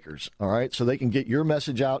market makers, all right? So they can get your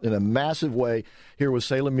message out in a massive way here with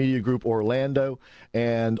Salem Media Group Orlando,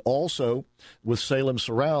 and also with Salem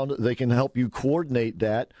Surround, they can help you coordinate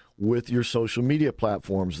that with your social media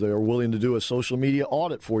platforms. They are willing to do a social media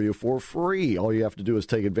audit for you for free. All you have to do is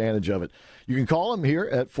take advantage of it. You can call them here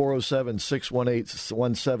at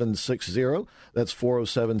 407-618-1760. That's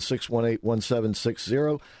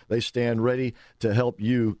 407-618-1760. They stand ready to help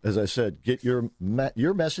you, as I said, get your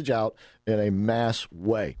message out in a mass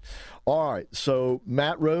way. All right, so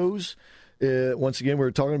Matt Rose, once again,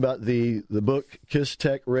 we're talking about the book Kiss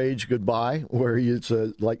Tech Rage Goodbye, where it's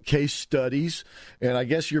like case studies, and I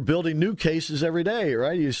guess you're building new cases every day,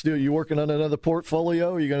 right? You working on another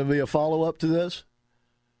portfolio? Are you going to be a follow-up to this?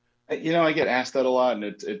 I get asked that a lot, and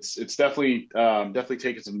it's definitely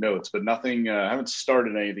taking some notes, but nothing. I haven't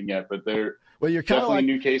started anything yet, but you're kind definitely of like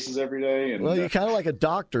new cases every day. And, you're kind of like a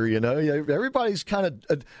doctor, Everybody's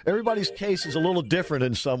case is a little different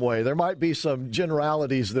in some way. There might be some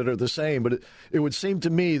generalities that are the same, but it would seem to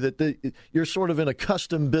me that you're sort of in a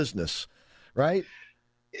custom business, right?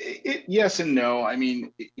 Yes and no. I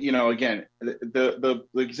mean, again, the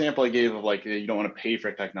example I gave of like you don't want to pay for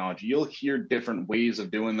technology. You'll hear different ways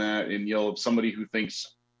of doing that, and you'll have somebody who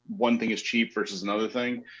thinks one thing is cheap versus another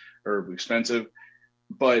thing or expensive.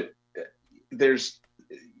 But there's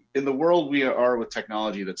in the world we are with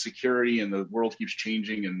technology, that security and the world keeps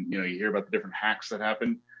changing, and you hear about the different hacks that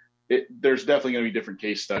happen. There's definitely going to be different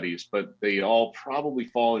case studies, but they all probably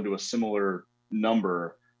fall into a similar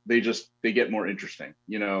number. They get more interesting,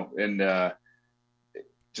 and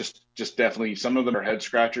just definitely some of them are head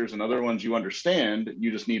scratchers, and other ones you understand.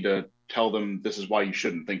 You just need to tell them this is why you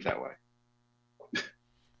shouldn't think that way.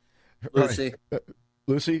 Lucy.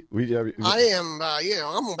 Lucy, I am,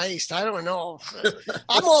 I'm amazed. I don't know.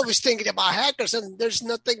 I'm always thinking about hackers, and there's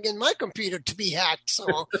nothing in my computer to be hacked.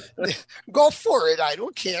 So go for it. I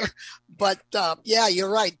don't care. But yeah, you're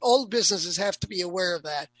right. All businesses have to be aware of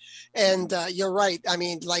that. And you're right. I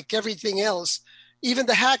mean, like everything else, even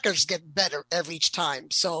the hackers get better every time.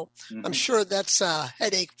 So I'm sure that's a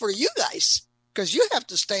headache for you guys, because you have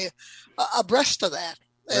to stay abreast of that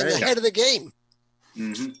and ahead of the game.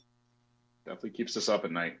 Mm-hmm. Definitely keeps us up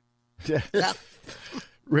at night. Yeah.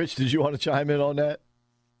 Rich, did you want to chime in on that?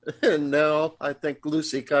 No, I think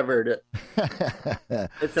Lucy covered it. I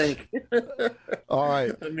think. All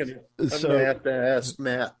right. I'm gonna have to ask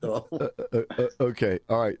Matt, though. Okay.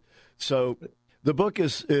 All right. So the book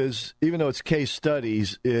is even though it's case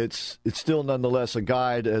studies, it's still nonetheless a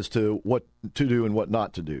guide as to what to do and what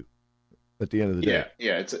not to do at the end of the day.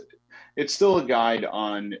 Yeah. It's still a guide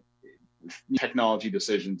on technology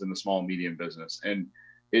decisions in the small and medium business, and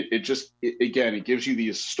it gives you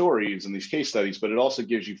these stories and these case studies, but it also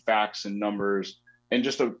gives you facts and numbers and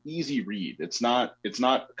just an easy read. It's not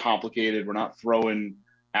complicated. We're not throwing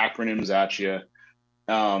acronyms at you,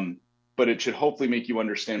 but it should hopefully make you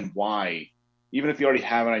understand why, even if you already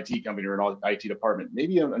have an IT company or an IT department,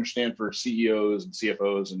 maybe you understand for CEOs and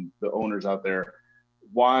CFOs and the owners out there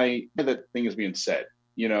why that thing is being said,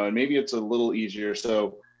 and maybe it's a little easier.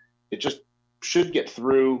 So it just should get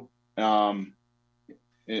through and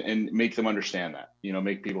make them understand that,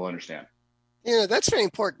 make people understand. That's very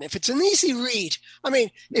important. If it's an easy read, I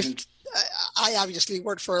mean, if I obviously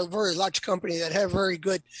worked for a very large company that had a very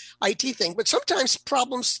good IT thing, but sometimes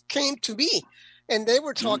problems came to me and they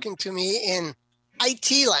were talking to me in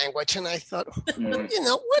IT language. And I thought,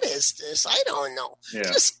 what is this? I don't know. Yeah.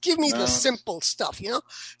 Just give me the simple stuff,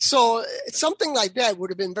 So something like that would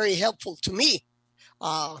have been very helpful to me.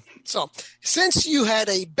 So since you had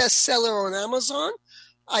a bestseller on Amazon,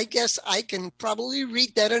 I guess I can probably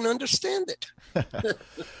read that and understand it.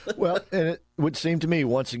 Well, and it would seem to me,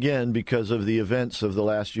 once again, because of the events of the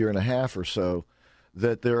last year and a half or so,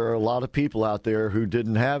 that there are a lot of people out there who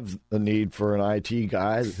didn't have a need for an IT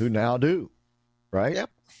guy who now do, right? Yep.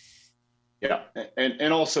 Yeah,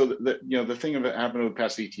 and also the thing that happened over the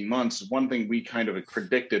past 18 months, one thing we kind of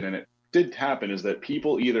predicted, and it did happen, is that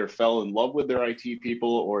people either fell in love with their IT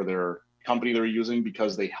people or their company they're using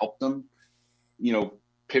because they helped them,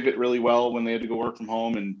 pivot really well when they had to go work from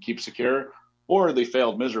home and keep secure, or they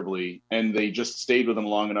failed miserably and they just stayed with them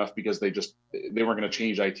long enough because they weren't going to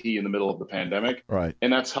change IT in the middle of the pandemic. Right.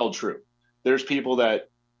 And that's held true. There's people that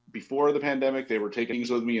before the pandemic, they were taking things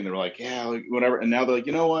with me and they were like, yeah, like, whatever. And now they're like,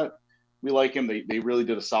 you know what? We like him. They really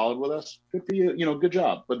did a solid with us. Good for you. Good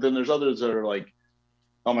job. But then there's others that are like,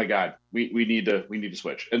 oh my God, we need to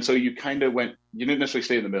switch. And so you kind of you didn't necessarily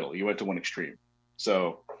stay in the middle. You went to one extreme.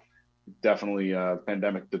 So definitely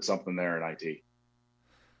pandemic did something there in IT.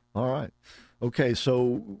 All right. Okay.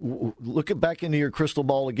 So looking back into your crystal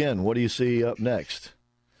ball again, what do you see up next?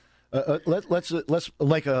 Let's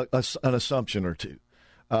make an assumption or two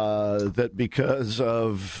that because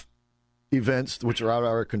of events which are out of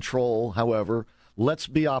our control, however, let's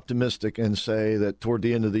be optimistic and say that toward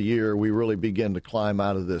the end of the year, we really begin to climb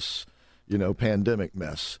out of this, pandemic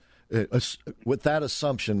mess. With that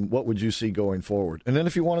assumption, what would you see going forward? And then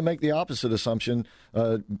if you want to make the opposite assumption,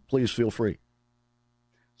 please feel free.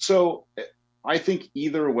 So I think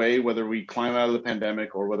either way, whether we climb out of the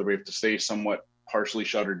pandemic or whether we have to stay somewhat partially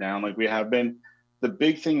shuttered down like we have been. The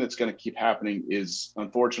big thing that's going to keep happening is,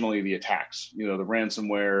 unfortunately, the attacks. The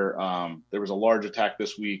ransomware. There was a large attack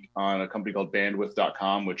this week on a company called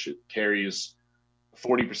Bandwidth.com, which carries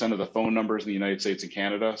 40% of the phone numbers in the United States and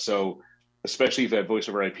Canada. So, especially if they had voice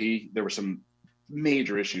over IP, there were some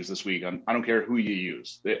major issues this week. I don't care who you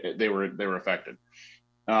use; they were affected.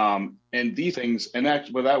 And these things, and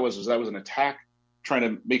what that was an attack trying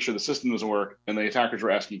to make sure the system doesn't work, and the attackers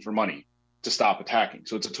were asking for money to stop attacking.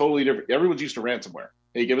 So it's a totally different. Everyone's used to ransomware.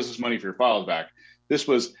 Hey, give us this money for your files back. This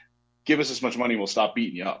was, give us this much money, we'll stop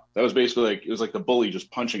beating you up. That was basically it was like the bully just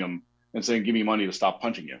punching them and saying, give me money to stop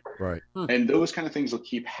punching you. Right. And those kind of things will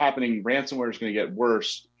keep happening. Ransomware is going to get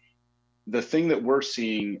worse. The thing that we're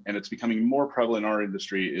seeing, and it's becoming more prevalent in our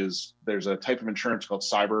industry, is there's a type of insurance called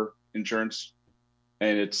cyber insurance.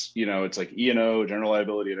 And it's, it's like E&O, general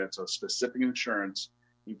liability, and it's a specific insurance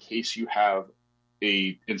in case you have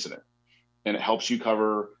a incident. And it helps you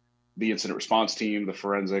cover the incident response team, the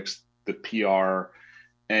forensics, the PR,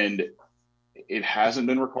 and it hasn't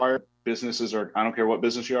been required. Businesses are, I don't care what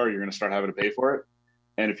business you are, you're going to start having to pay for it.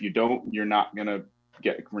 And if you don't, you're not going to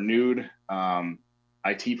get renewed.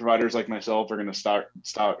 IT providers like myself are going to start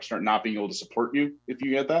not being able to support you if you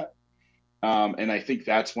get that. And I think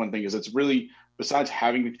that's one thing, is it's really, besides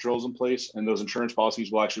having the controls in place, and those insurance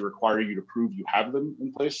policies will actually require you to prove you have them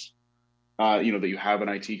in place, that you have an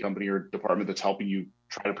IT company or department that's helping you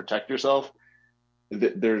try to protect yourself.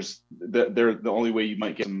 They're the only way you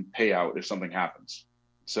might get some payout if something happens.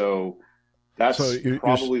 So that's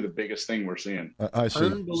probably the biggest thing we're seeing. I see.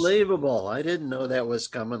 Unbelievable. I didn't know that was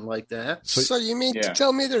coming like that. So you mean to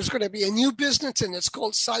tell me there's going to be a new business and it's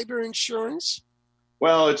called cyber insurance?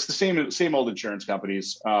 Well, it's the same old insurance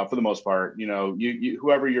companies for the most part. You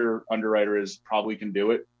whoever your underwriter is probably can do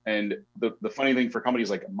it. And the funny thing for companies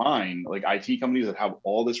like mine, like IT companies that have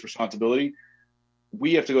all this responsibility,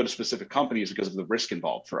 we have to go to specific companies because of the risk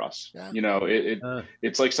involved for us. Yeah.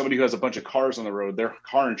 It's like somebody who has a bunch of cars on the road. Their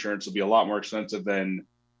car insurance will be a lot more expensive than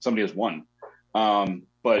somebody who has one.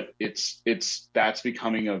 But that's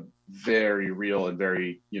becoming a very real and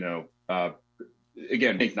very,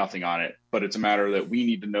 again, make nothing on it, but it's a matter that we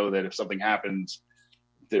need to know that if something happens,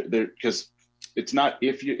 because it's not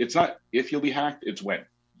if you'll be hacked, it's when.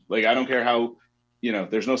 Like, I don't care how,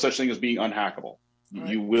 there's no such thing as being unhackable. Right.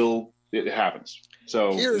 You will, it happens.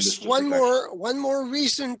 So here's one more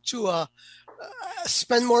reason to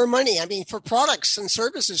spend more money. I mean, for products and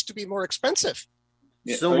services to be more expensive.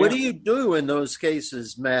 Yeah. So what do you do in those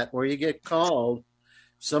cases, Matt, where you get called,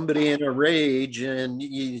 somebody in a rage, and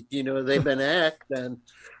they've been hacked, and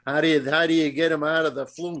how do you get them out of the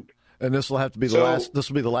fluke? And this will have to be the last. This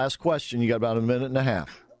will be the last question. You got about a minute and a half.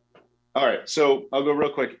 All right, so I'll go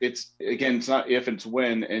real quick. It's not if, it's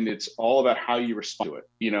when, and it's all about how you respond to it.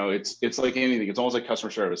 It's like anything. It's almost like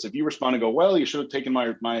customer service. If you respond and go, well, you should have taken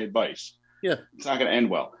my advice. Yeah, it's not going to end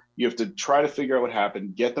well. You have to try to figure out what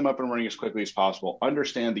happened, get them up and running as quickly as possible,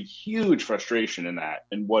 understand the huge frustration in that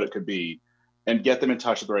and what it could be, and get them in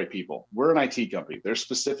touch with the right people. We're an IT company. There's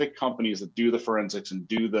specific companies that do the forensics and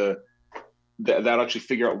do that actually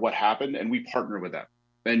figure out what happened, and we partner with them.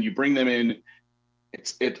 And you bring them in.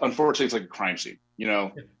 Unfortunately, it's like a crime scene.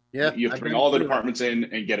 Yeah, you have to bring all the departments in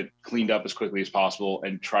and get it cleaned up as quickly as possible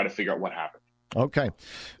and try to figure out what happened. Okay,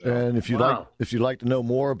 and if you'd like to know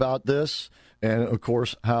more about this, and of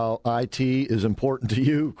course how IT is important to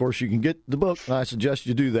you, of course you can get the book, and I suggest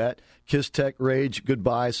you do that. Kiss Tech Rage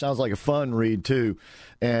Goodbye. Sounds like a fun read too,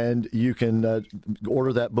 and you can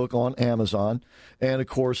order that book on Amazon. And of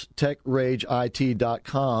course,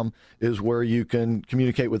 techrageit.com is where you can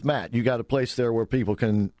communicate with Matt. You got a place there where people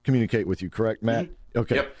can communicate with you, correct, Matt? Mm-hmm.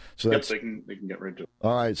 Okay. Yep. So they can get right to it.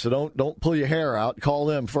 All right. So don't pull your hair out. Call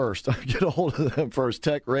them first. Get a hold of them first.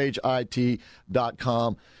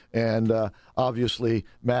 techrageit.com. And obviously,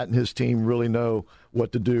 Matt and his team really know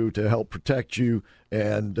what to do to help protect you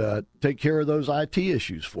and take care of those IT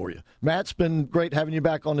issues for you. Matt, it's been great having you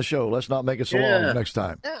back on the show. Let's not make it so long next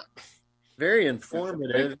time. Yeah. Very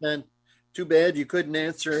informative. And too bad you couldn't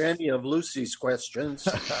answer any of Lucy's questions.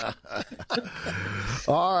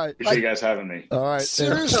 All right. Appreciate you guys having me. All right.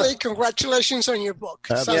 Seriously, congratulations on your book.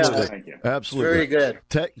 Absolutely. Thank you. Absolutely. Very good.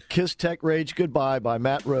 Kiss Tech Rage Goodbye by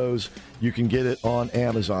Matt Rose. You can get it on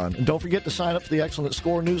Amazon. And don't forget to sign up for the Excellent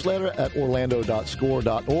Score newsletter at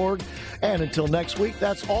orlando.score.org. And until next week,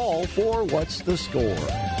 that's all for What's the Score?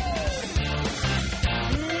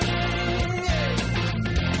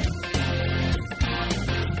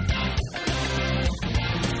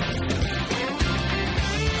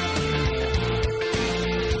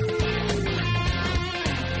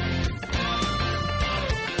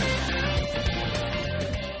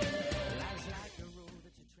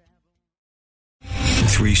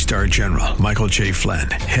 retired General Michael J. Flynn,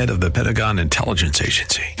 head of the Pentagon Intelligence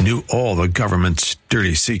Agency, knew all the government's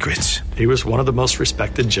dirty secrets. He was one of the most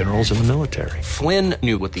respected generals in the military. Flynn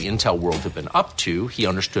knew what the intel world had been up to. He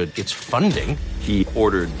understood its funding. He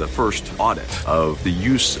ordered the first audit of the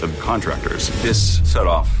use of contractors. This set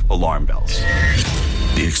off alarm bells.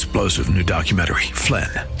 The explosive new documentary, Flynn,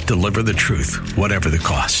 Deliver the Truth, Whatever the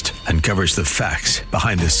Cost, uncovers the facts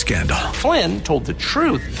behind this scandal. Flynn told the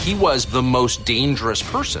truth. He was the most dangerous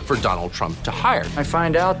person for Donald Trump to hire. I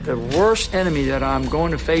find out the worst enemy that I'm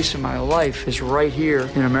going to face in my life is right here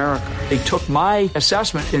in America. They took my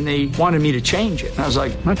assessment and they wanted me to change it. And I was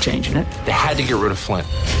like, I'm not changing it. They had to get rid of Flynn.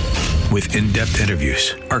 With in-depth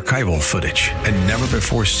interviews, archival footage, and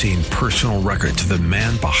never-before-seen personal records of the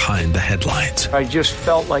man behind the headlines. I just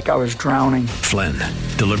felt like I was drowning. Flynn,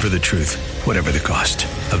 Deliver the Truth, Whatever the Cost.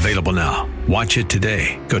 Available now. Watch it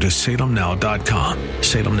today. Go to salemnow.com.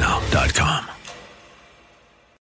 salemnow.com.